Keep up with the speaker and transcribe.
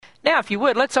Now, if you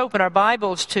would, let's open our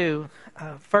Bibles to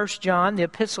 1 John, the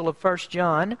epistle of 1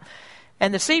 John.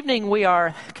 And this evening we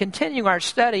are continuing our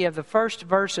study of the first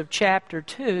verse of chapter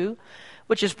 2,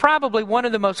 which is probably one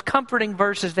of the most comforting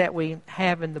verses that we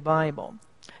have in the Bible.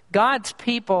 God's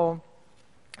people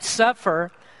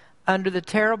suffer under the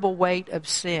terrible weight of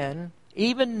sin,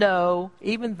 even though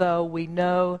we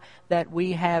know that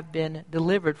we have been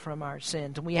delivered from our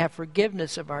sins and we have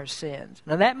forgiveness of our sins.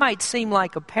 Now that might seem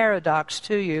like a paradox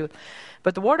to you,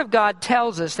 but the Word of God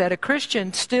tells us that a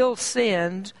Christian still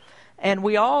sins, and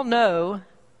we all know,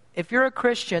 if you're a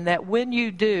Christian, that when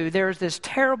you do, there's this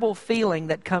terrible feeling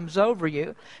that comes over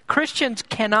you. Christians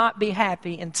cannot be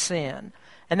happy in sin,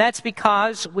 and that's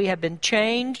because we have been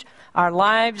changed. Our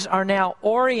lives are now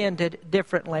oriented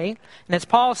differently. And as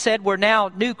Paul said, we're now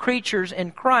new creatures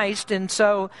in Christ. And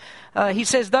so he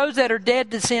says those that are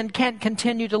dead to sin can't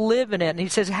continue to live in it. And he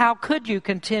says, how could you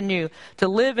continue to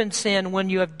live in sin when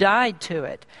you have died to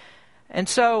it? And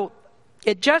so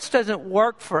it just doesn't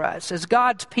work for us as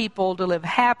God's people to live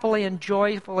happily and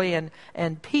joyfully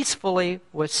and peacefully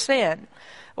with sin.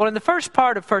 Well, in the first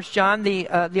part of 1 John,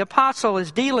 the apostle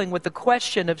is dealing with the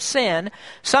question of sin.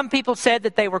 Some people said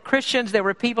that they were Christians. There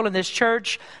were people in this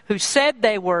church who said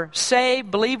they were saved,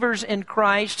 believers in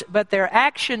Christ, but their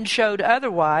actions showed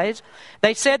otherwise.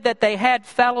 They said that they had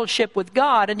fellowship with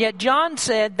God, and yet John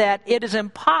said that it is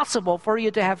impossible for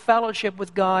you to have fellowship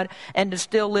with God and to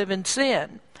still live in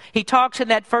sin. He talks in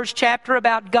that first chapter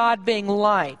about God being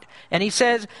light. And he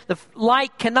says the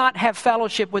light cannot have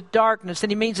fellowship with darkness.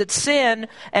 And he means that sin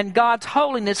and God's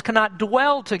holiness cannot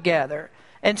dwell together.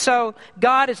 And so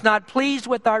God is not pleased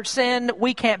with our sin.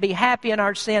 We can't be happy in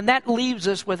our sin. That leaves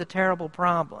us with a terrible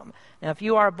problem. Now, if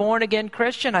you are a born-again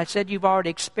Christian, I said you've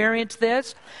already experienced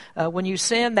this. When you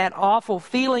sin, that awful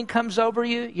feeling comes over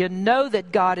you. You know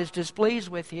that God is displeased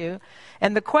with you.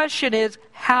 And the question is,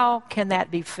 how can that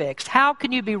be fixed? How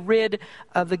can you be rid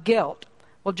of the guilt?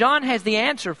 Well, John has the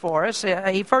answer for us.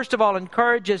 He first of all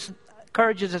encourages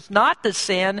us not to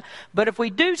sin, but if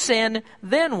we do sin,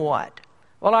 then what?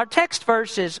 Well, our text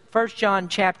verse is 1 John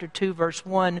chapter 2, verse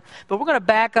 1. But we're going to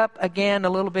back up again a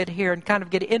little bit here and kind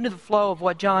of get into the flow of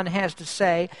what John has to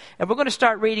say. And we're going to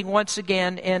start reading once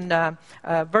again in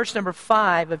verse number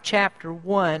 5 of chapter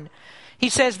 1. He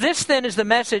says, "This then is the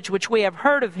message which we have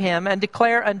heard of him and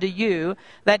declare unto you,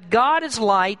 that God is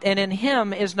light, and in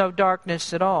him is no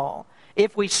darkness at all.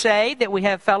 If we say that we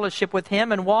have fellowship with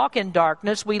him and walk in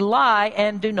darkness, we lie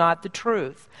and do not the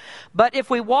truth. But if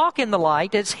we walk in the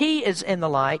light, as he is in the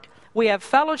light, we have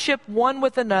fellowship one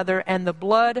with another, and the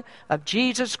blood of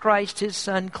Jesus Christ his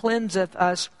Son cleanseth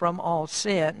us from all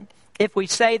sin. If we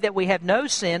say that we have no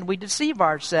sin, we deceive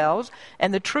ourselves,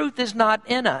 and the truth is not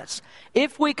in us.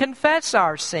 If we confess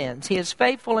our sins, he is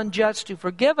faithful and just to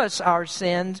forgive us our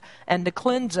sins and to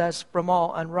cleanse us from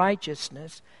all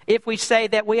unrighteousness. If we say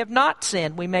that we have not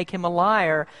sinned, we make him a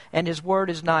liar, and his word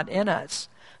is not in us.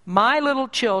 My little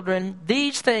children,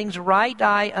 these things write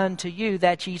I unto you,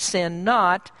 that ye sin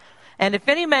not. And if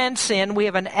any man sin, we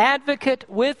have an advocate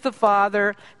with the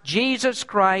Father, Jesus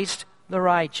Christ the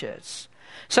righteous."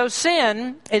 So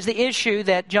sin is the issue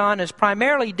that John is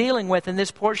primarily dealing with in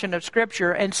this portion of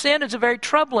Scripture, and sin is a very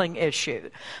troubling issue.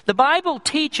 The Bible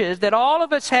teaches that all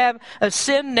of us have a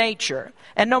sin nature,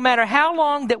 and no matter how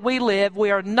long that we live,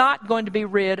 we are not going to be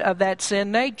rid of that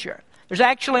sin nature. There's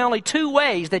actually only two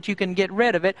ways that you can get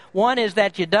rid of it. One is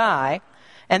that you die,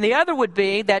 and the other would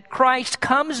be that Christ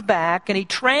comes back and he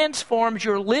transforms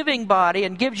your living body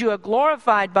and gives you a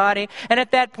glorified body, and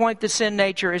at that point the sin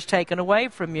nature is taken away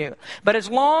from you. But as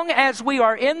long as we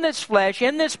are in this flesh,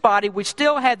 in this body, we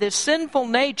still have this sinful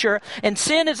nature, and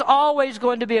sin is always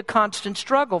going to be a constant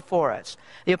struggle for us.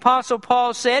 The Apostle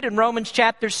Paul said in Romans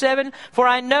chapter 7, "For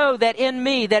I know that in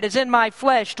me, that is in my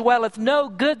flesh, dwelleth no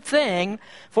good thing,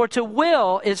 for to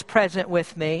will is present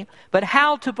with me, but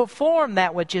how to perform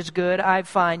that which is good I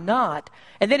find not."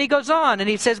 And then he goes on and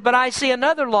he says, "But I see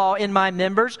another law in my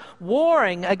members,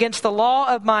 warring against the law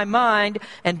of my mind,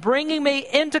 and bringing me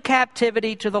into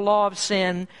captivity to the law of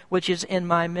sin, which is in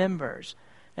my members."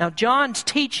 Now, John's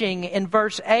teaching in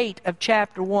verse 8 of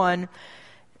chapter 1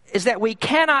 is that we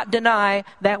cannot deny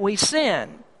that we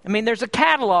sin. I mean, there's a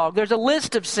catalog, there's a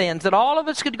list of sins that all of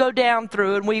us could go down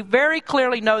through, and we very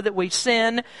clearly know that we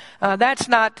sin. That's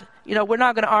not, we're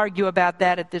not going to argue about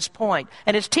that at this point.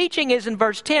 And his teaching is in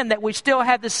verse 10 that we still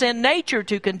have the sin nature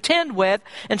to contend with,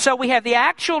 and so we have the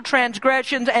actual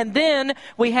transgressions, and then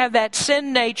we have that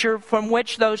sin nature from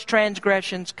which those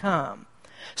transgressions come.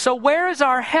 So where is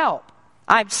our help?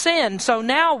 I've sinned, so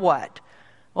now what?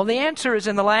 Well, the answer is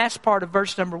in the last part of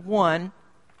verse number 1.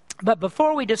 But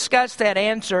before we discuss that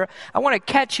answer, I want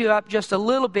to catch you up just a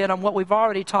little bit on what we've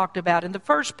already talked about in the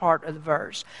first part of the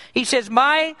verse. He says,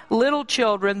 "My little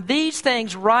children, these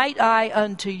things write I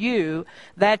unto you,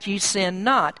 that ye sin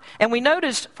not." And we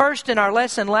noticed first in our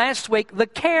lesson last week the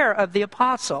care of the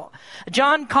apostle.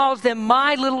 John calls them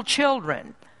my little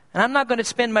children. And I'm not going to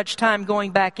spend much time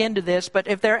going back into this, but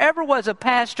if there ever was a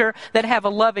pastor that had a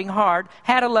loving heart,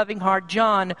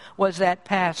 John was that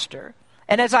pastor.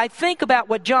 And as I think about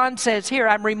what John says here,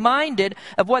 I'm reminded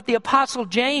of what the Apostle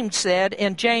James said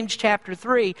in James chapter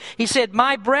 3. He said,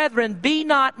 "My brethren, be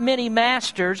not many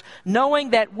masters, knowing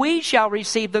that we shall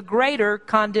receive the greater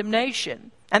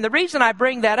condemnation." And the reason I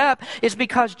bring that up is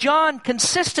because John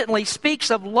consistently speaks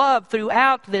of love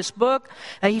throughout this book.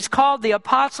 He's called the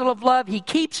apostle of love. He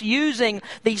keeps using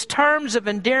these terms of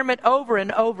endearment over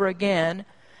and over again.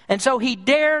 And so he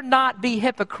dare not be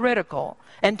hypocritical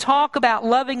and talk about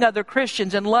loving other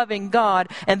Christians and loving God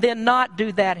and then not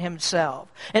do that himself.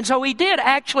 And so he did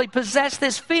actually possess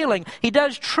this feeling. He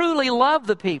does truly love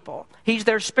the people. He's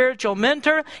their spiritual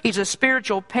mentor. He's a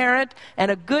spiritual parent, and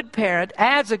a good parent,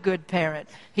 as a good parent,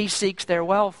 he seeks their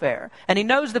welfare. And he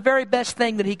knows the very best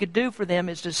thing that he could do for them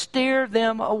is to steer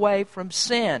them away from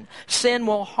sin. Sin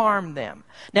will harm them.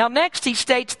 Now next he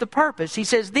states the purpose. He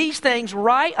says, "These things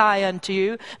write I unto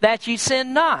you, that ye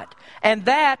sin not." And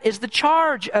that is the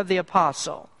charge of the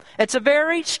apostle. It's a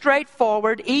very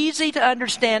straightforward, easy to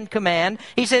understand command.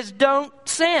 He says, don't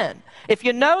sin. If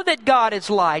you know that God is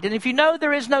light, and if you know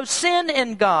there is no sin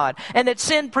in God, and that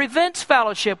sin prevents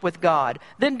fellowship with God,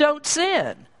 then don't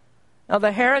sin. Now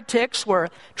the heretics were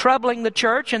troubling the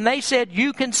church, and they said,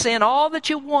 you can sin all that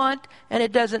you want, and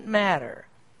it doesn't matter.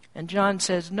 And John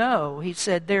says, no. He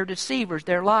said, they're deceivers,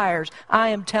 they're liars. I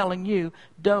am telling you,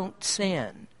 don't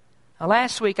sin. Now,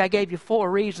 last week I gave you 4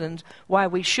 reasons why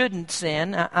we shouldn't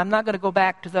sin. I'm not going to go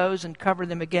back to those and cover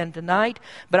them again tonight,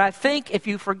 but I think if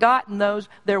you've forgotten those,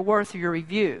 they're worth your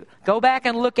review. Go back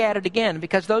and look at it again,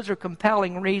 because those are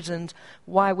compelling reasons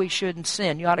why we shouldn't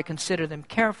sin. You ought to consider them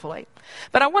carefully.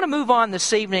 But I want to move on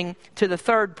this evening to the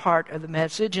third part of the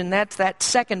message, and that's that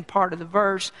second part of the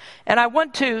verse. And I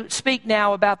want to speak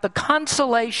now about the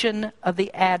consolation of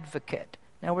the advocate.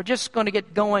 Now, we're just going to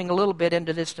get going a little bit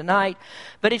into this tonight.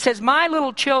 But he says, "My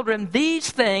little children, these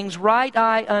things write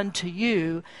I unto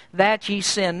you, that ye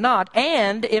sin not.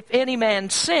 And if any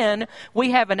man sin, we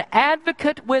have an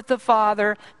advocate with the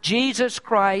Father, Jesus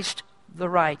Christ the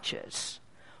righteous."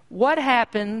 What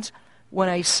happens when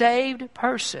a saved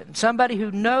person, somebody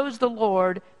who knows the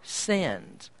Lord,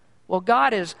 sins? Well,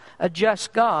 God is a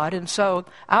just God, and so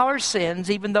our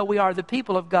sins, even though we are the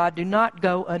people of God, do not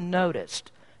go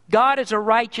unnoticed. God is a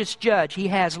righteous judge. He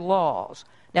has laws.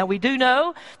 Now, we do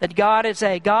know that God is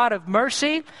a God of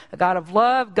mercy, a God of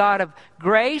love, God of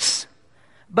grace.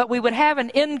 But we would have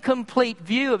an incomplete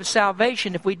view of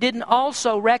salvation if we didn't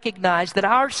also recognize that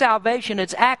our salvation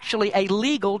is actually a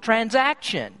legal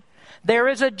transaction. There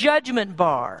is a judgment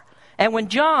bar. And when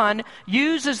John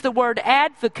uses the word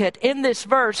advocate in this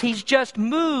verse, he's just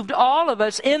moved all of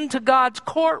us into God's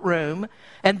courtroom.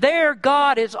 And there,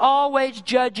 God is always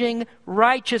judging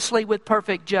righteously with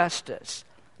perfect justice.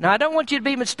 Now, I don't want you to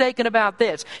be mistaken about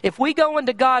this. If we go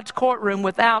into God's courtroom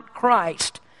without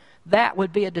Christ, that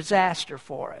would be a disaster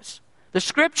for us. The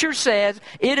Scripture says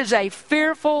it is a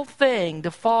fearful thing to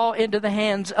fall into the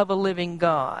hands of a living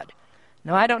God.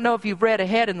 Now, I don't know if you've read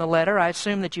ahead in the letter. I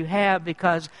assume that you have,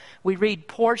 because we read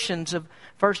portions of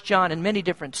 1 John in many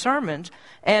different sermons.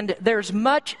 And there's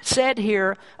much said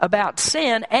here about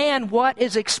sin and what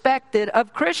is expected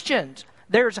of Christians.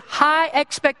 There's high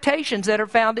expectations that are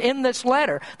found in this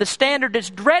letter. The standard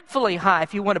is dreadfully high,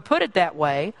 if you want to put it that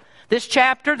way. This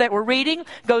chapter that we're reading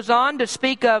goes on to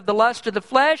speak of the lust of the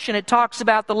flesh, and it talks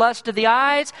about the lust of the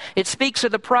eyes. It speaks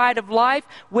of the pride of life,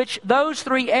 which those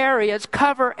 3 areas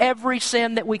cover every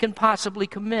sin that we can possibly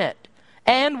commit.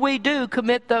 And we do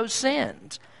commit those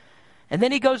sins. And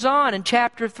then he goes on in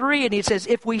chapter 3 and he says,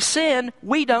 if we sin,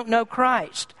 we don't know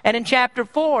Christ. And in chapter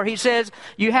 4 he says,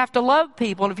 you have to love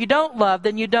people, and if you don't love,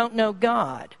 then you don't know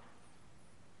God.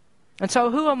 And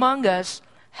so who among us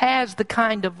has the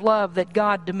kind of love that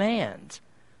God demands?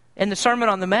 In the Sermon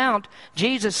on the Mount,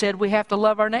 Jesus said we have to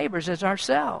love our neighbors as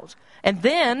ourselves. And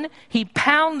then he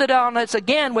pounded on us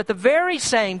again with the very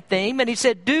same theme, and he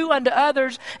said, do unto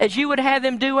others as you would have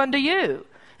them do unto you.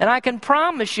 And I can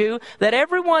promise you that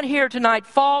everyone here tonight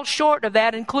falls short of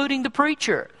that, including the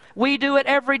preacher. We do it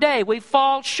every day. We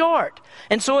fall short.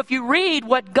 And so if you read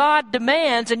what God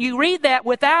demands, and you read that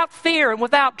without fear and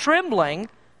without trembling,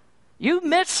 you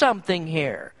miss something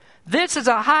here. This is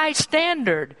a high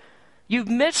standard. You've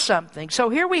missed something. So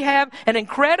here we have an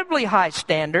incredibly high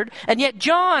standard, and yet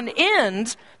John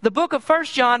ends the book of 1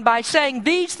 John by saying,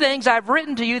 these things I've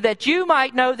written to you that you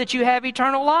might know that you have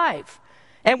eternal life.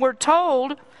 And we're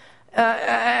told,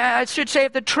 I should say,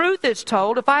 if the truth is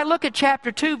told, if I look at chapter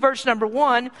 2, verse number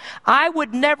 1, I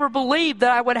would never believe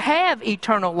that I would have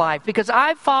eternal life because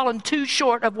I've fallen too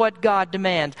short of what God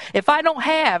demands. If I don't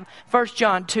have 1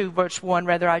 John 2, verse 1,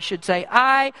 rather I should say,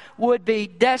 I would be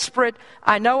desperate.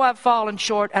 I know I've fallen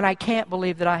short, and I can't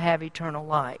believe that I have eternal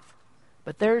life.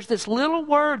 But there's this little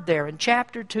word there in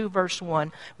chapter 2, verse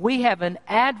 1. We have an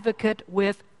advocate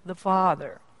with the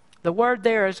Father. The word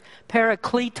there is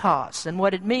parakletos, and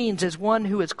what it means is one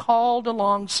who is called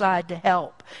alongside to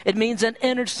help. It means an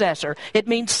intercessor. It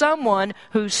means someone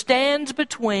who stands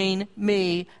between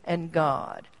me and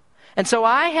God. And so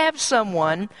I have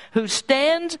someone who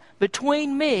stands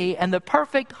between me and the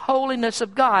perfect holiness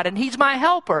of God, and he's my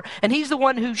helper, and he's the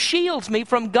one who shields me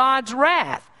from God's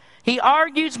wrath. He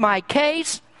argues my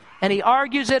case, and he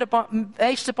argues it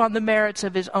based upon the merits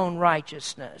of his own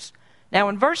righteousness. Now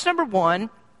in verse number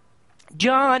 1,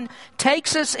 John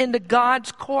takes us into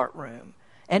God's courtroom,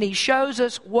 and he shows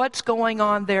us what's going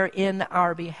on there in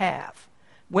our behalf.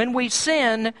 When we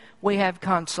sin, we have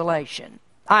consolation.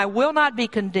 I will not be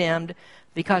condemned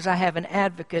because I have an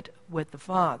advocate with the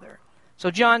Father.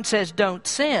 So John says, don't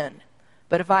sin.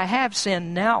 But if I have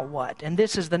sinned, now what? And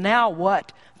this is the now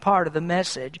what part of the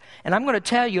message. And I'm going to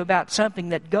tell you about something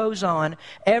that goes on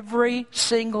every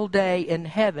single day in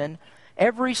heaven.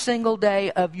 Every single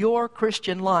day of your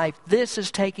Christian life, this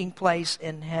is taking place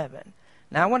in heaven.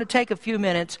 Now, I want to take a few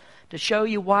minutes to show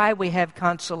you why we have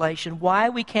consolation, why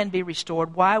we can be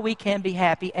restored, why we can be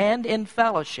happy and in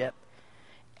fellowship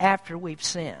after we've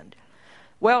sinned.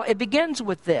 Well, it begins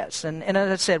with this. And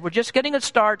as I said, we're just getting a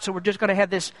start, so we're just going to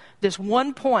have this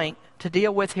one point to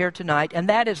deal with here tonight, and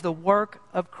that is the work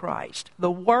of Christ. The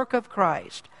work of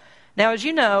Christ. Now, as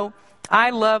you know,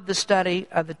 I love the study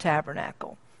of the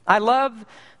tabernacle. I love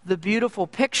the beautiful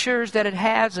pictures that it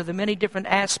has of the many different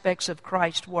aspects of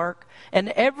Christ's work. And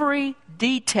every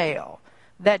detail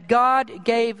that God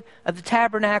gave of the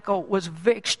tabernacle was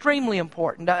extremely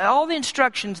important. All the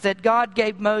instructions that God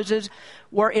gave Moses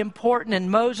were important,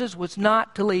 and Moses was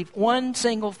not to leave one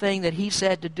single thing that he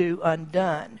said to do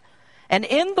undone. And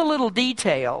in the little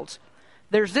details,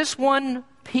 there's this one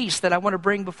piece that I want to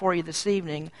bring before you this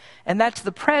evening, and that's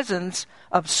the presence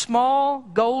of small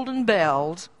golden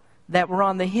bells that were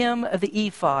on the hem of the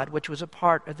ephod, which was a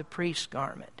part of the priest's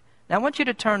garment. Now I want you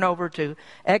to turn over to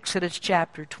Exodus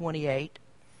chapter 28.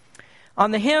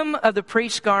 On the hem of the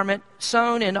priest's garment,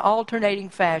 sewn in alternating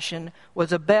fashion,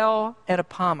 was a bell and a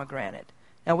pomegranate.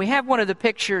 Now we have one of the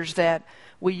pictures that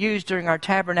we used during our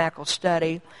tabernacle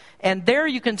study, and there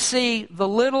you can see the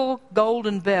little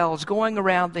golden bells going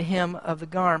around the hem of the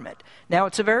garment. Now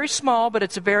it's a very small, but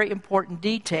it's a very important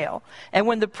detail. And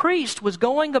when the priest was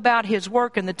going about his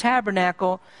work in the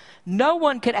tabernacle, no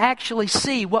one could actually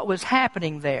see what was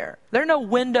happening there. There are no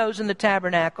windows in the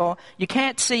tabernacle. You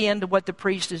can't see into what the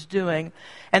priest is doing.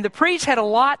 And the priest had a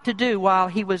lot to do while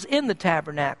he was in the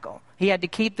tabernacle. He had to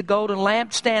keep the golden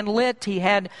lampstand lit. He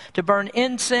had to burn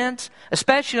incense.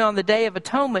 Especially on the Day of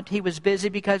Atonement, he was busy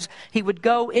because he would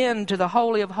go into the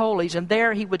Holy of Holies, and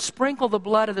there he would sprinkle the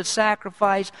blood of the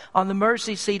sacrifice on the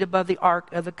mercy seat above the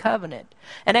Ark of the Covenant.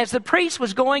 And as the priest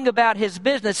was going about his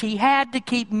business, he had to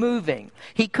keep moving.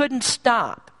 He couldn't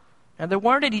stop. Now, there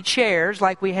weren't any chairs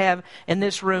like we have in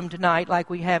this room tonight, like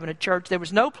we have in a church. There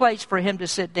was no place for him to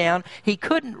sit down. He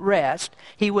couldn't rest.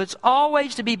 He was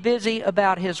always to be busy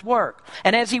about his work.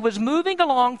 And as he was moving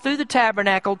along through the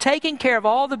tabernacle, taking care of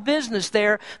all the business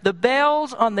there, the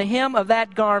bells on the hem of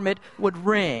that garment would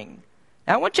ring.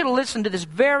 Now, I want you to listen to this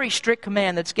very strict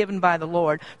command that's given by the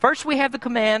Lord. First, we have the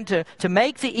command to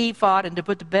make the ephod and to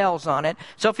put the bells on it.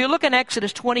 So if you look in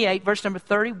Exodus 28, verse number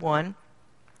 31,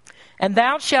 and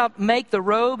thou shalt make the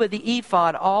robe of the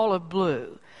ephod all of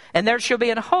blue. And there shall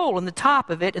be a hole in the top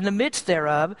of it, in the midst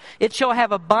thereof. It shall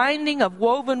have a binding of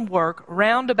woven work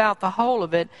round about the whole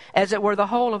of it, as it were the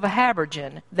whole of a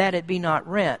habergeon, that it be not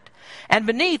rent. And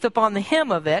beneath upon the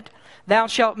hem of it, thou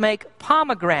shalt make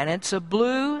pomegranates of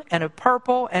blue and of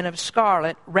purple and of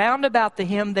scarlet round about the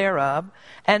hem thereof,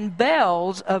 and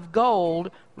bells of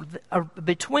gold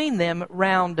between them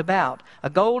round about. A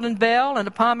golden bell and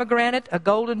a pomegranate, a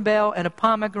golden bell and a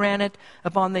pomegranate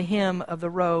upon the hem of the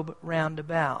robe round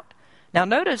about. Now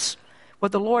notice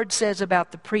what the Lord says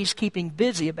about the priest keeping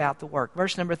busy about the work.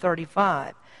 Verse number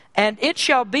 35. And it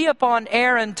shall be upon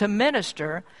Aaron to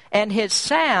minister, and his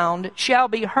sound shall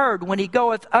be heard when he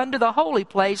goeth unto the holy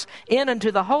place, in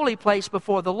unto the holy place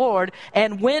before the Lord,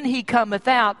 and when he cometh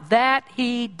out, that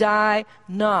he die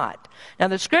not. Now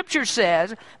the scripture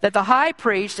says that the high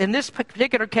priest, in this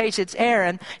particular case it's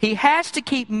Aaron, he has to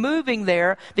keep moving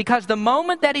there because the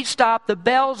moment that he stopped, the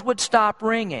bells would stop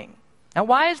ringing. Now,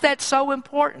 why is that so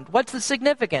important? What's the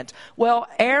significance? Well,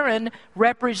 Aaron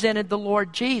represented the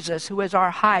Lord Jesus, who is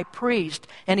our high priest,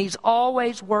 and he's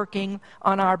always working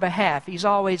on our behalf. He's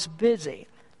always busy.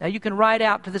 Now, you can write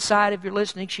out to the side of your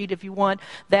listening sheet if you want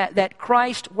that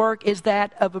Christ's work is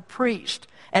that of a priest.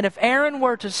 And if Aaron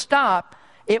were to stop,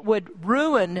 it would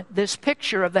ruin this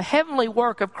picture of the heavenly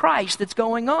work of Christ that's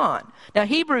going on. Now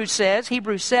Hebrews says,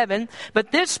 Hebrews 7,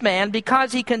 but this man,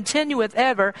 because he continueth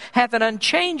ever, hath an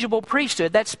unchangeable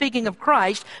priesthood. That's speaking of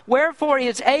Christ. Wherefore he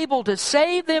is able to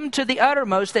save them to the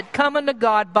uttermost that come unto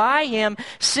God by him,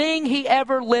 seeing he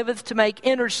ever liveth to make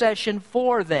intercession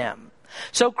for them.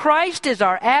 So Christ is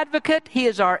our advocate. He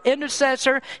is our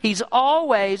intercessor. He's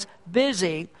always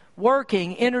busy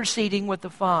working, interceding with the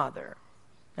Father.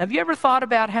 Have you ever thought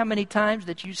about how many times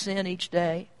that you sin each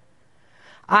day?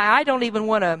 I don't even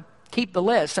want to keep the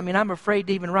list. I mean, I'm afraid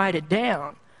to even write it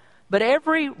down. But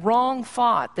every wrong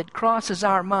thought that crosses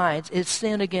our minds is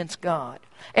sin against God.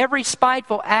 Every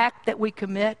spiteful act that we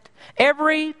commit,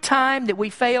 every time that we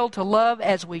fail to love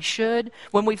as we should,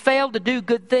 when we fail to do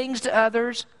good things to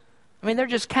others, I mean, there are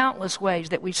just countless ways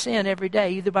that we sin every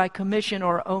day, either by commission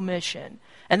or omission.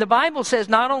 And the Bible says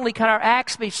not only can our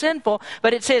acts be sinful,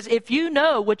 but it says if you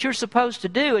know what you're supposed to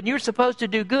do and you're supposed to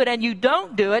do good and you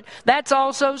don't do it, that's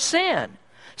also sin.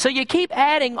 So you keep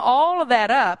adding all of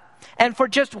that up, and for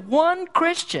just one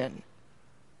Christian,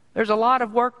 there's a lot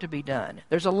of work to be done.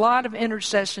 There's a lot of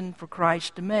intercession for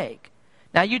Christ to make.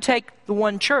 Now you take the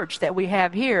one church that we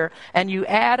have here and you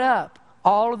add up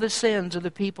all of the sins of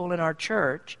the people in our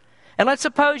church. And let's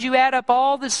suppose you add up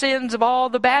all the sins of all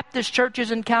the Baptist churches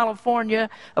in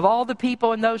California, of all the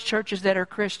people in those churches that are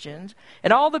Christians,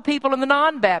 and all the people in the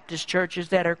non-Baptist churches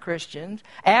that are Christians.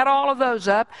 Add all of those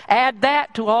up. Add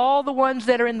that to all the ones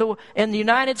that are in the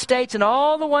United States and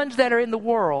all the ones that are in the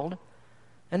world.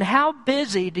 And how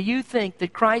busy do you think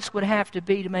that Christ would have to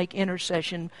be to make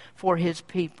intercession for his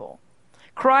people?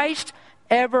 Christ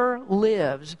ever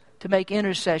lives to make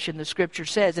intercession, the scripture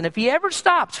says. And if he ever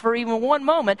stops for even one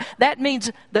moment, that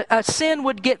means that a sin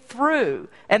would get through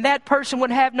and that person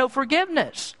would have no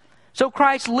forgiveness. So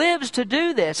Christ lives to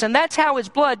do this, and that's how his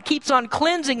blood keeps on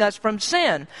cleansing us from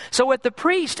sin. So if the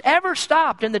priest ever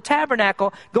stopped in the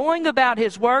tabernacle going about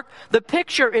his work, the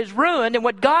picture is ruined, and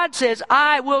what God says,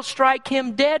 I will strike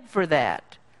him dead for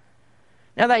that.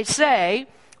 Now they say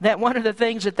that one of the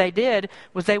things that they did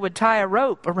was they would tie a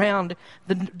rope around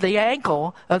the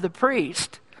ankle of the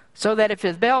priest so that if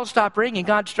his bell stopped ringing,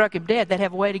 God struck him dead, they'd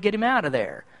have a way to get him out of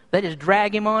there. They'd just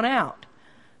drag him on out.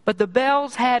 But the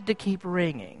bells had to keep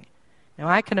ringing. Now,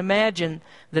 I can imagine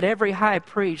that every high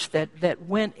priest that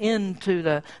went into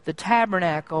the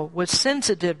tabernacle was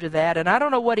sensitive to that, and I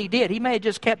don't know what he did. He may have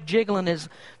just kept jiggling his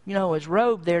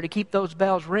robe there to keep those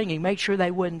bells ringing, make sure they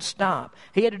wouldn't stop.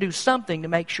 He had to do something to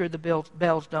make sure the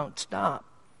bells don't stop.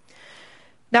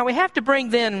 Now, we have to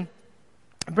bring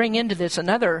into this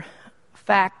another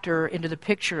factor into the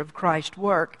picture of Christ's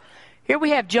work. Here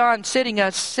we have John sitting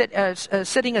us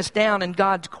down in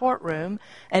God's courtroom,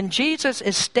 and Jesus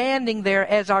is standing there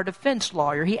as our defense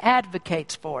lawyer. He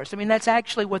advocates for us. I mean, that's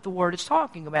actually what the word is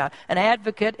talking about. An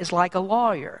advocate is like a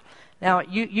lawyer. Now,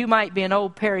 you might be an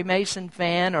old Perry Mason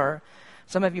fan, or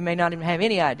some of you may not even have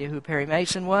any idea who Perry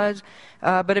Mason was.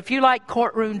 But if you like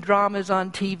courtroom dramas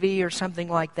on TV or something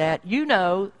like that, you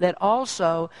know that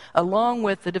also, along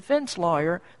with the defense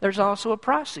lawyer, there's also a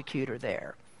prosecutor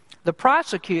there. The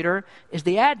prosecutor is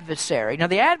the adversary. Now,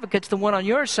 the advocate's the one on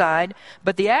your side,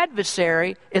 but the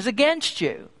adversary is against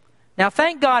you. Now,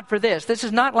 thank God for this. This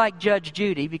is not like Judge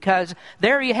Judy, because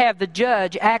there you have the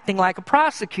judge acting like a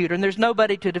prosecutor, and there's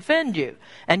nobody to defend you.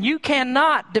 And you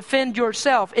cannot defend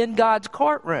yourself in God's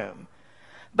courtroom.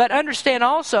 But understand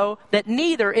also that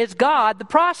neither is God the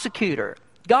prosecutor.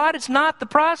 God is not the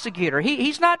prosecutor.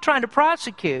 He's not trying to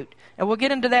prosecute, and we'll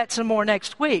get into that some more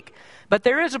next week. But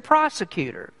there is a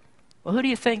prosecutor. Well, who do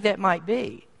you think that might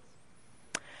be?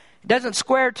 It doesn't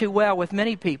square too well with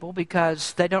many people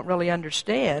because they don't really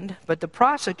understand, but the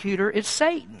prosecutor is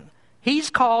Satan. He's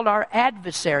called our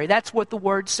adversary. That's what the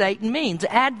word Satan means,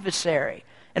 adversary.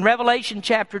 In Revelation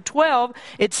chapter 12,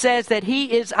 it says that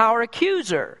he is our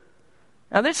accuser.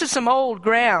 Now, this is some old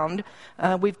ground.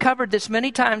 We've covered this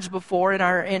many times before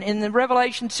in the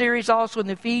Revelation series, also in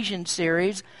the Ephesians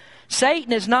series.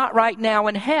 Satan is not right now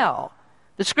in hell.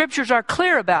 The Scriptures are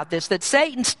clear about this, that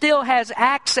Satan still has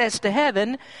access to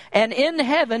heaven, and in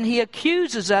heaven he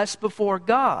accuses us before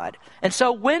God. And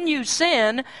so when you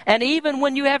sin, and even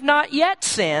when you have not yet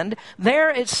sinned,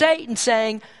 there is Satan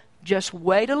saying, just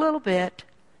wait a little bit.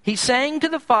 He's saying to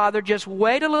the Father, just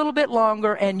wait a little bit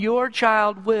longer, and your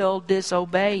child will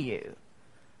disobey you.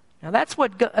 Now that's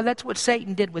what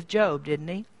Satan did with Job, didn't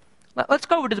he? Let's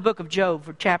go over to the book of Job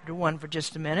for chapter 1 for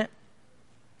just a minute.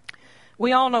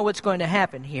 We all know what's going to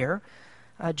happen here.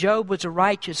 Job was a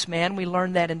righteous man. We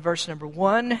learned that in verse number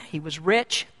 1. He was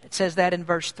rich. It says that in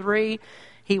verse 3.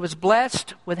 He was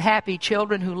blessed with happy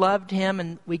children who loved him,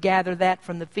 and we gather that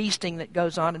from the feasting that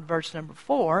goes on in verse number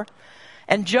 4.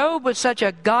 And Job was such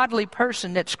a godly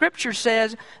person that Scripture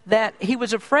says that he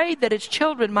was afraid that his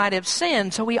children might have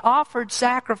sinned, so he offered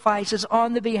sacrifices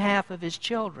on the behalf of his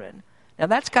children. Now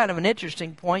that's kind of an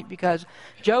interesting point because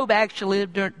Job actually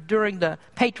lived during the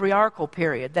patriarchal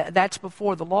period. That's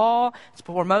before the law. It's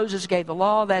before Moses gave the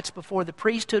law. That's before the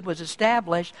priesthood was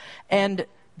established. And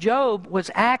Job was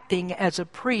acting as a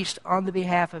priest on the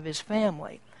behalf of his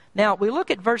family. Now we look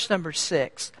at verse number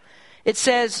 6. It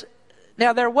says,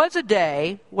 now there was a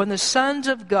day when the sons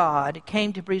of God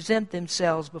came to present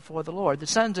themselves before the Lord. The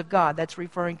sons of God, that's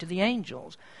referring to the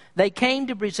angels. They came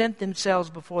to present themselves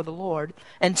before the Lord,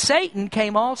 and Satan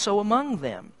came also among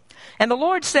them. And the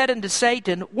Lord said unto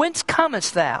Satan, whence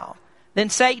comest thou? Then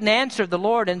Satan answered the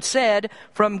Lord and said,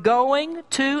 from going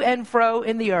to and fro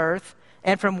in the earth,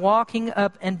 and from walking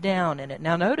up and down in it.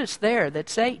 Now notice there that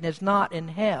Satan is not in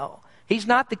hell. He's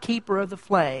not the keeper of the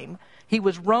flame. He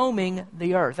was roaming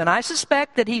the earth. And I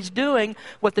suspect that he's doing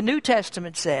what the New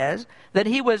Testament says, that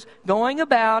he was going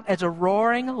about as a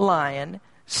roaring lion,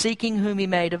 seeking whom he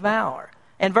may devour.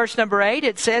 And verse number 8,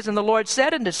 it says, and the Lord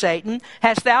said unto Satan,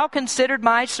 hast thou considered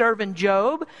my servant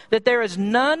Job, that there is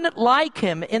none like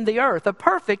him in the earth, a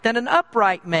perfect and an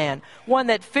upright man, one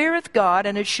that feareth God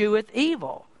and escheweth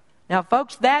evil? Now,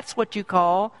 folks, that's what you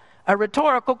call a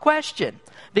rhetorical question,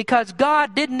 because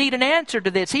God didn't need an answer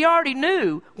to this. He already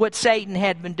knew what Satan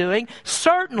had been doing.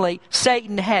 Certainly,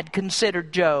 Satan had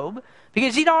considered Job,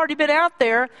 because he'd already been out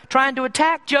there trying to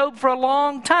attack Job for a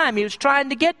long time. He was trying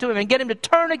to get to him and get him to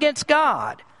turn against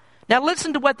God. Now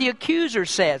listen to what the accuser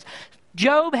says.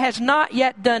 Job has not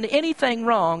yet done anything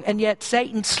wrong, and yet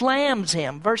Satan slams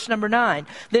him. Verse number 9.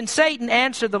 Then Satan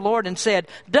answered the Lord and said,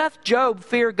 doth Job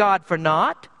fear God for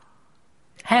naught?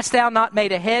 Hast thou not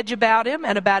made a hedge about him,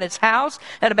 and about his house,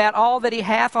 and about all that he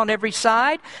hath on every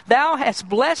side? Thou hast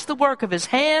blessed the work of his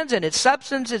hands, and his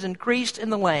substance is increased in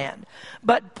the land.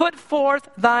 But put forth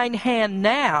thine hand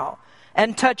now,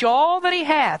 and touch all that he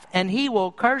hath, and he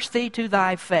will curse thee to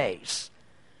thy face.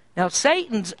 Now,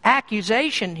 Satan's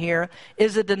accusation here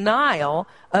is a denial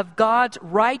of God's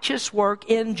righteous work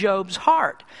in Job's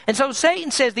heart. And so Satan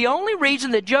says the only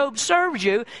reason that Job serves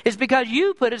you is because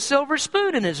you put a silver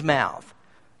spoon in his mouth.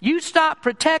 You stop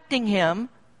protecting him.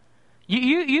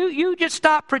 You just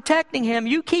stop protecting him.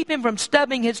 You keep him from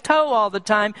stubbing his toe all the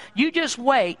time. You just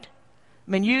wait.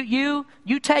 I mean,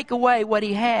 you take away what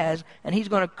he has, and he's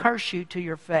going to curse you to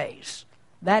your face.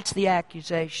 That's the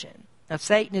accusation. Now,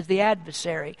 Satan is the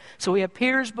adversary, so he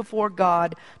appears before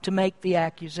God to make the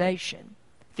accusation.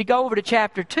 If you go over to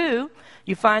chapter 2,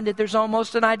 you find that there's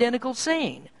almost an identical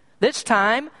scene. This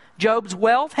time, Job's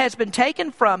wealth has been taken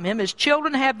from him. His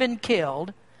children have been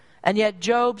killed. And yet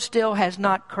Job still has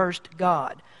not cursed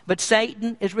God. But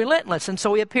Satan is relentless, and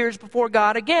so he appears before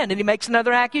God again, and he makes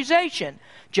another accusation.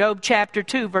 Job chapter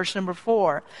 2, verse number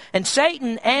 4. And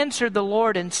Satan answered the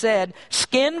Lord and said,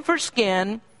 skin for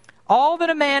skin, all that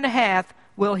a man hath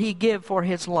will he give for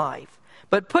his life.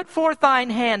 But put forth thine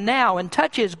hand now, and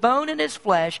touch his bone and his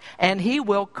flesh, and he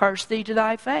will curse thee to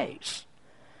thy face.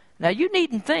 Now, you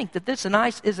needn't think that this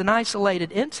is an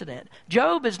isolated incident.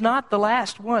 Job is not the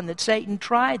last one that Satan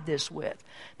tried this with.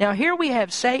 Now, here we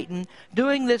have Satan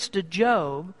doing this to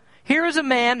Job. Here is a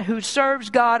man who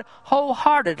serves God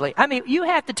wholeheartedly. I mean, you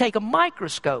have to take a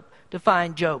microscope to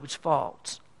find Job's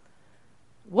faults.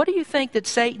 What do you think that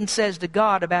Satan says to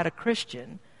God about a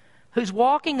Christian who's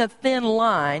walking a thin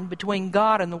line between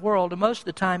God and the world, and most of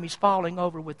the time he's falling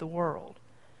over with the world?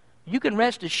 You can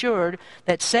rest assured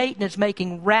that Satan is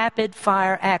making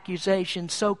rapid-fire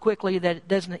accusations so quickly that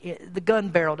the gun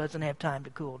barrel doesn't have time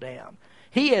to cool down.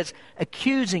 He is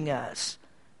accusing us.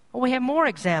 Well, we have more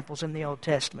examples in the Old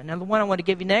Testament. Now, the one I want to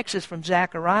give you next is from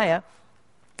Zechariah.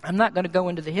 I'm not going to go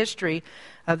into the history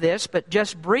of this, but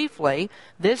just briefly,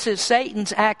 this is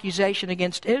Satan's accusation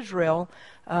against Israel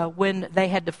when they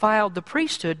had defiled the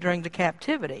priesthood during the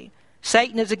captivity.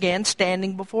 Satan is again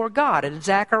standing before God. In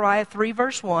Zechariah 3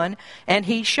 verse 1, and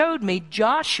he showed me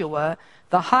Joshua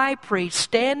the high priest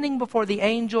standing before the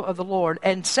angel of the Lord,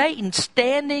 and Satan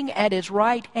standing at his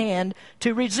right hand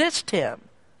to resist him.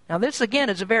 Now this again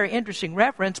is a very interesting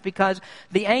reference because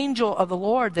the angel of the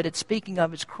Lord that it's speaking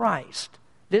of is Christ.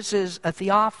 This is a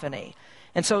theophany.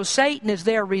 And so Satan is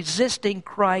there resisting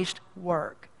Christ's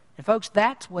work. And folks,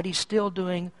 that's what he's still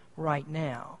doing right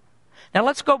now. Now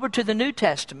let's go over to the New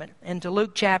Testament, into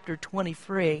Luke chapter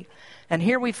 23. And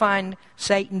here we find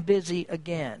Satan busy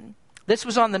again. This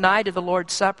was on the night of the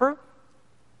Lord's Supper.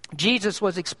 Jesus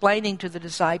was explaining to the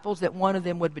disciples that one of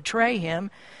them would betray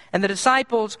him. And the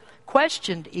disciples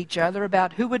questioned each other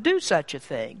about who would do such a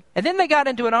thing. And then they got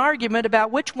into an argument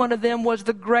about which one of them was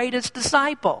the greatest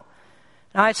disciple.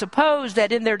 Now, I suppose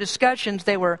that in their discussions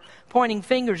they were pointing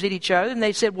fingers at each other, and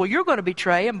they said, well, you're going to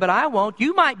betray him, but I won't.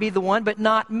 You might be the one, but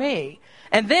not me.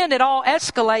 And then it all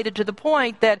escalated to the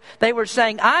point that they were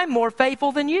saying, I'm more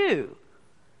faithful than you.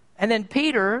 And then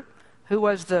Peter, who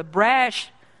was the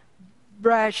brash,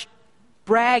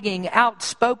 bragging,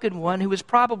 outspoken one, who was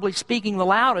probably speaking the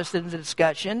loudest in the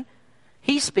discussion,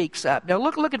 he speaks up. Now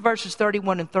look at verses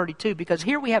 31 and 32, because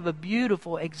here we have a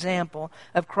beautiful example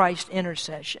of Christ's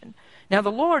intercession. Now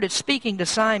the Lord is speaking to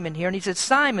Simon here, and he says,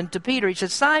 Simon, to Peter, he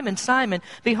says, Simon, Simon,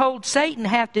 behold, Satan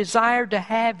hath desired to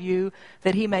have you,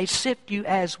 that he may sift you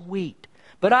as wheat.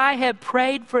 But I have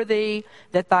prayed for thee,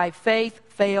 that thy faith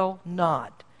fail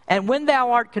not. And when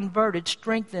thou art converted,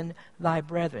 strengthen thy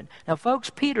brethren. Now folks,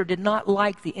 Peter did not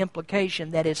like the implication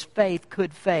that his faith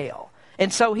could fail.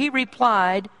 And so he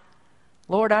replied,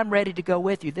 Lord, I'm ready to go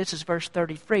with you. This is verse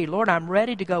 33. Lord, I'm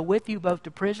ready to go with you both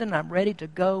to prison. I'm ready to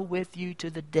go with you to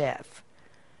the death.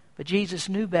 But Jesus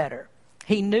knew better.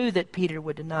 He knew that Peter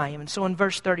would deny him. And so in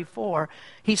verse 34,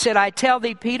 he said, I tell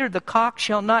thee, Peter, the cock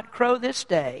shall not crow this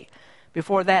day.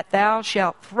 Before that thou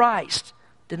shalt thrice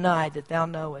deny that thou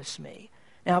knowest me.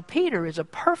 Now, Peter is a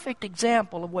perfect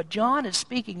example of what John is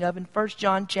speaking of in 1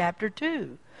 John chapter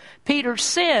 2. Peter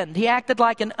sinned. He acted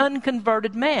like an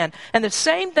unconverted man. And the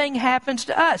same thing happens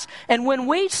to us. And when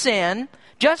we sin,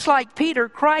 just like Peter,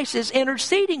 Christ is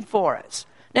interceding for us.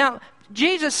 Now,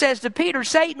 Jesus says to Peter,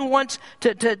 Satan wants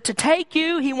to take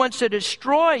you. He wants to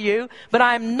destroy you. But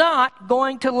I'm not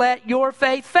going to let your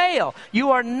faith fail.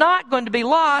 You are not going to be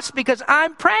lost because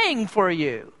I'm praying for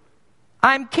you.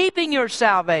 I'm keeping your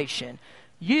salvation.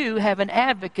 You have an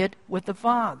advocate with the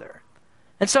Father.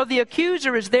 And so the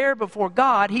accuser is there before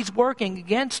God. He's working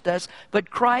against us, but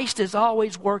Christ is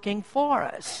always working for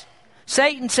us.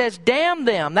 Satan says, damn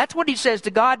them. That's what he says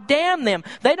to God. Damn them.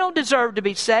 They don't deserve to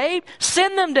be saved.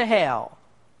 Send them to hell.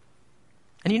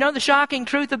 And you know the shocking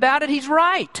truth about it? He's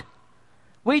right.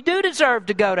 We do deserve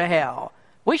to go to hell.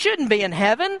 We shouldn't be in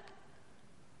heaven.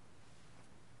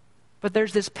 But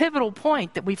there's this pivotal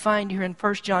point that we find here in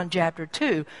 1 John chapter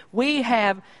 2. We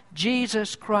have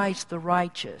Jesus Christ the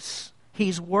righteous.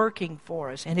 He's working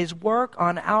for us. And his work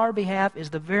on our behalf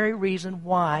is the very reason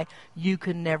why you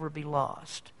can never be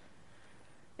lost.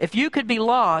 If you could be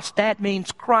lost, that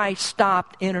means Christ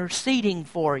stopped interceding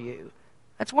for you.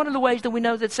 That's one of the ways that we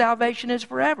know that salvation is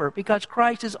forever, because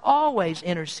Christ is always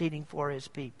interceding for his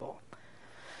people.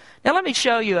 Now let me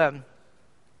show you a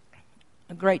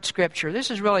great scripture. This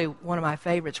is really one of my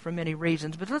favorites for many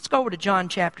reasons, but let's go over to John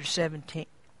chapter 17.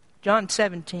 John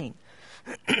 17.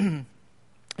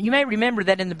 You may remember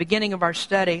that in the beginning of our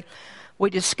study,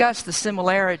 we discussed the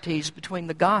similarities between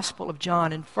the Gospel of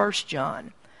John and 1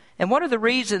 John. And one of the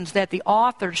reasons that the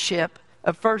authorship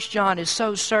of 1 John is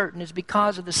so certain is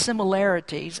because of the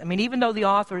similarities. I mean, even though the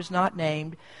author is not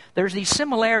named, there's these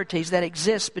similarities that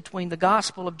exist between the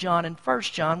Gospel of John and 1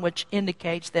 John, which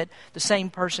indicates that the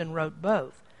same person wrote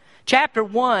both. Chapter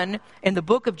 1 in the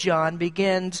book of John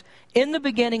begins, in the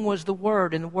beginning was the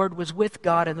Word, and the Word was with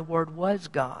God, and the Word was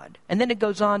God. And then it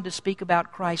goes on to speak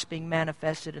about Christ being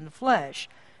manifested in the flesh.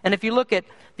 And if you look at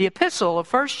the epistle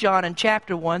of 1 John in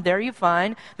chapter 1, there you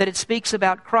find that it speaks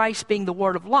about Christ being the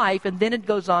Word of life, and then it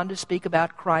goes on to speak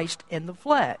about Christ in the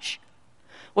flesh.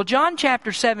 Well, John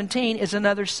chapter 17 is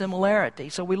another similarity.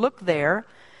 So we look there,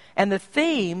 and the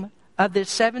theme of this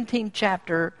 17th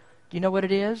chapter, do you know what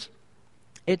it is?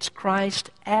 It's Christ's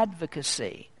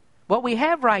advocacy. What we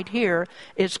have right here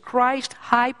is Christ's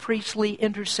high priestly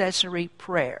intercessory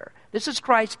prayer. This is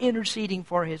Christ interceding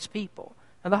for his people.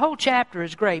 Now, the whole chapter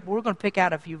is great, but we're going to pick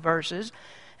out a few verses.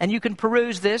 And you can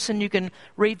peruse this and you can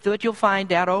read through it. You'll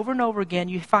find out over and over again,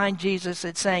 you find Jesus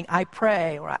it's saying, I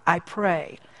pray, or I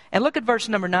pray. And look at verse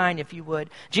number 9, if you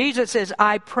would. Jesus says,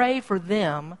 I pray for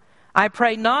them. I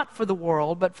pray not for the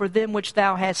world, but for them which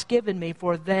thou hast given me,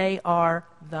 for they are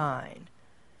thine.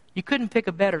 You couldn't pick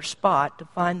a better spot to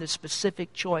find the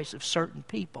specific choice of certain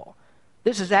people.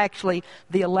 This is actually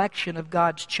the election of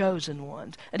God's chosen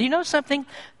ones. And do you know something?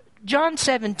 John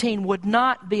 17 would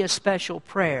not be a special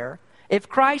prayer if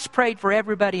Christ prayed for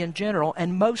everybody in general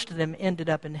and most of them ended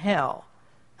up in hell.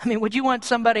 I mean, would you want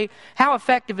somebody, how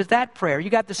effective is that prayer?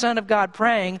 You got the Son of God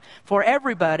praying for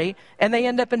everybody and they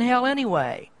end up in hell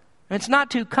anyway. And it's not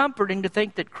too comforting to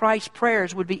think that Christ's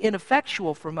prayers would be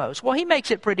ineffectual for most. Well, he makes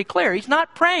it pretty clear. He's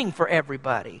not praying for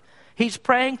everybody. He's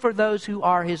praying for those who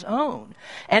are his own.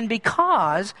 And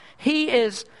because he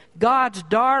is God's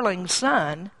darling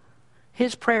son,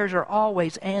 his prayers are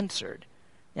always answered.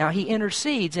 Now, he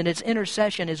intercedes, and his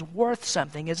intercession is worth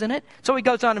something, isn't it? So he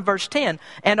goes on in verse 10,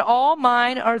 "And all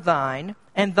mine are thine,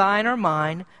 and thine are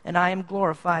mine, and I am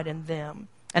glorified in them.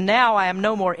 And now I am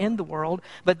no more in the world,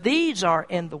 but these are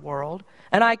in the world.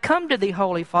 And I come to thee,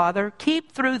 Holy Father,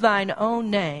 keep through thine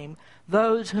own name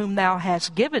those whom thou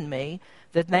hast given me,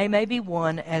 that they may be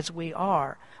one as we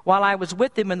are. While I was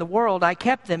with them in the world, I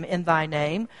kept them in thy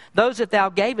name. Those that thou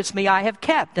gavest me I have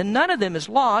kept, and none of them is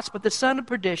lost, but the son of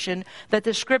perdition, that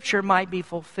the scripture might be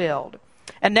fulfilled.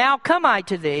 And now come I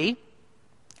to thee,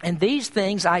 and these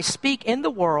things I speak in the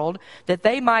world, that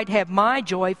they might have my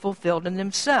joy fulfilled in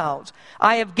themselves.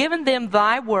 I have given them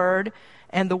thy word,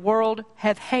 and the world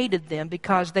hath hated them,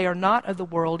 because they are not of the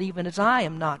world, even as I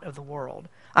am not of the world.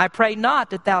 I pray not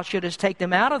that thou shouldest take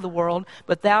them out of the world,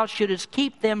 but thou shouldest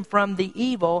keep them from the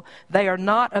evil. They are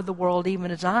not of the world,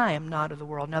 even as I am not of the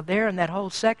world." Now there in that whole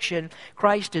section,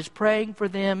 Christ is praying for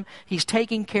them. He's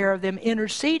taking care of them,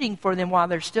 interceding for them while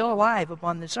they're still alive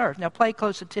upon this earth. Now pay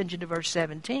close attention to verse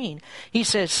 17. He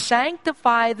says,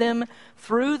 "Sanctify them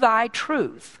through thy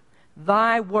truth.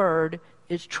 Thy word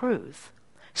is truth."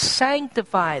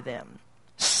 Sanctify them.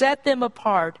 Set them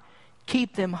apart.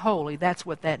 Keep them holy. That's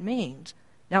what that means.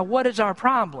 Now, what is our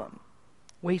problem?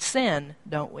 We sin,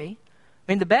 don't we?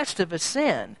 I mean, the best of us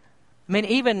sin. I mean,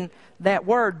 even that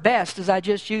word best, as I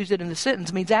just used it in the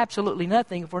sentence, means absolutely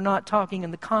nothing if we're not talking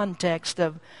in the context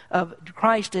of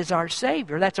Christ as our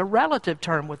Savior. That's a relative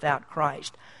term without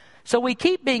Christ. So we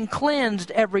keep being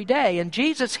cleansed every day, and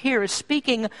Jesus here is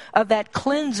speaking of that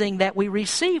cleansing that we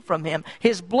receive from him.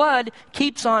 His blood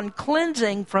keeps on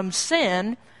cleansing from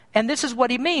sin, and this is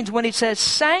what he means when he says,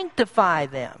 "Sanctify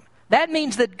them." That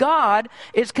means that God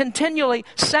is continually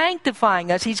sanctifying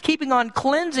us. He's keeping on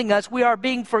cleansing us. We are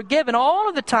being forgiven all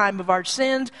of the time of our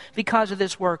sins because of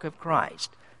this work of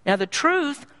Christ. Now, the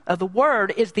truth of the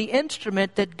Word is the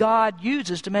instrument that God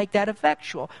uses to make that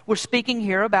effectual. We're speaking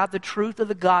here about the truth of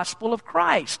the gospel of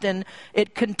Christ, and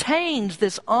it contains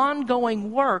this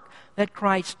ongoing work that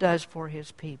Christ does for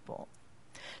his people.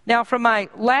 Now, from my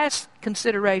last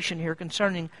consideration here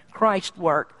concerning Christ's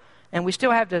work, and we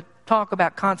still have to talk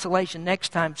about consolation next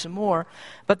time some more,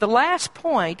 but the last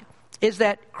point is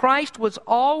that Christ was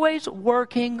always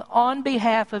working on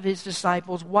behalf of his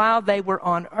disciples while they were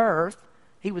on earth.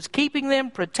 He was keeping them,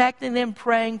 protecting them,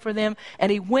 praying for them,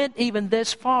 and he went even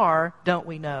this far, don't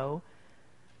we know?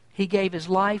 He gave his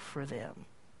life for them.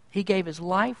 He gave his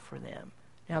life for them.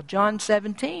 Now, John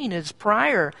 17 is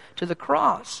prior to the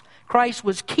cross. Christ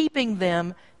was keeping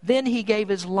them, then he gave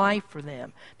his life for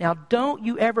them. Now, don't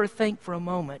you ever think for a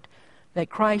moment that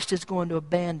Christ is going to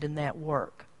abandon that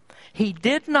work. He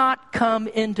did not come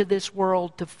into this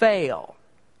world to fail.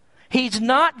 He's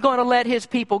not going to let his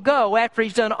people go after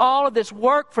he's done all of this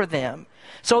work for them.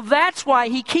 So that's why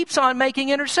he keeps on making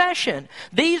intercession.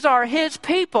 These are his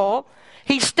people.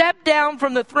 He stepped down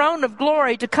from the throne of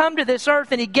glory to come to this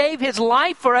earth, and he gave his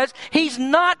life for us. He's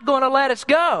not going to let us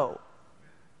go.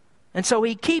 And so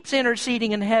he keeps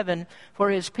interceding in heaven for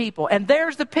his people. And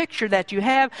there's the picture that you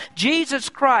have. Jesus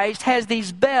Christ has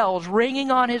these bells ringing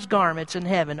on his garments in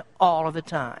heaven all of the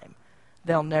time.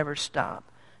 They'll never stop.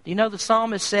 Do you know the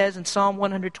psalmist says in Psalm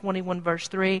 121 verse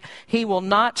 3, "He will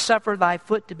not suffer thy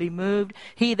foot to be moved.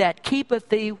 He that keepeth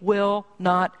thee will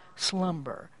not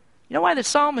slumber." You know why the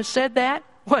psalmist said that?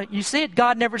 Well, you see it,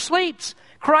 God never sleeps.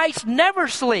 Christ never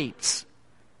sleeps.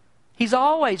 He's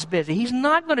always busy. He's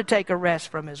not going to take a rest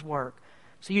from his work.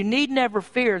 So you need never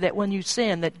fear that when you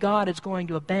sin that God is going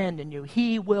to abandon you.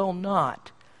 He will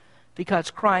not, because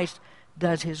Christ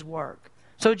does his work.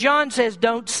 So John says,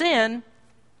 don't sin,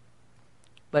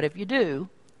 but if you do,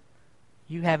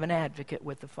 you have an advocate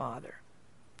with the Father.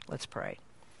 Let's pray.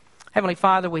 Heavenly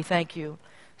Father, we thank you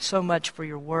so much for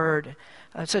your word.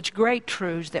 Such great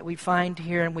truths that we find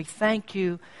here, and we thank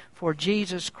you for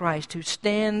Jesus Christ who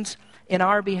stands in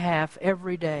our behalf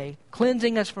every day,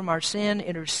 cleansing us from our sin,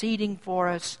 interceding for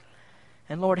us.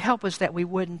 And Lord, help us that we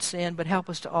wouldn't sin, but help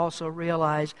us to also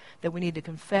realize that we need to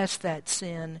confess that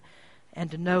sin and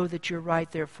to know that you're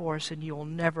right there for us and you'll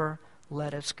never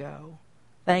let us go.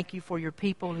 Thank you for your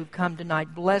people who've come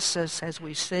tonight. Bless us as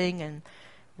we sing, and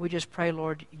we just pray,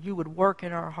 Lord, you would work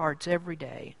in our hearts every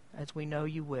day as we know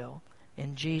you will.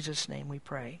 In Jesus' name we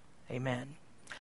pray. Amen.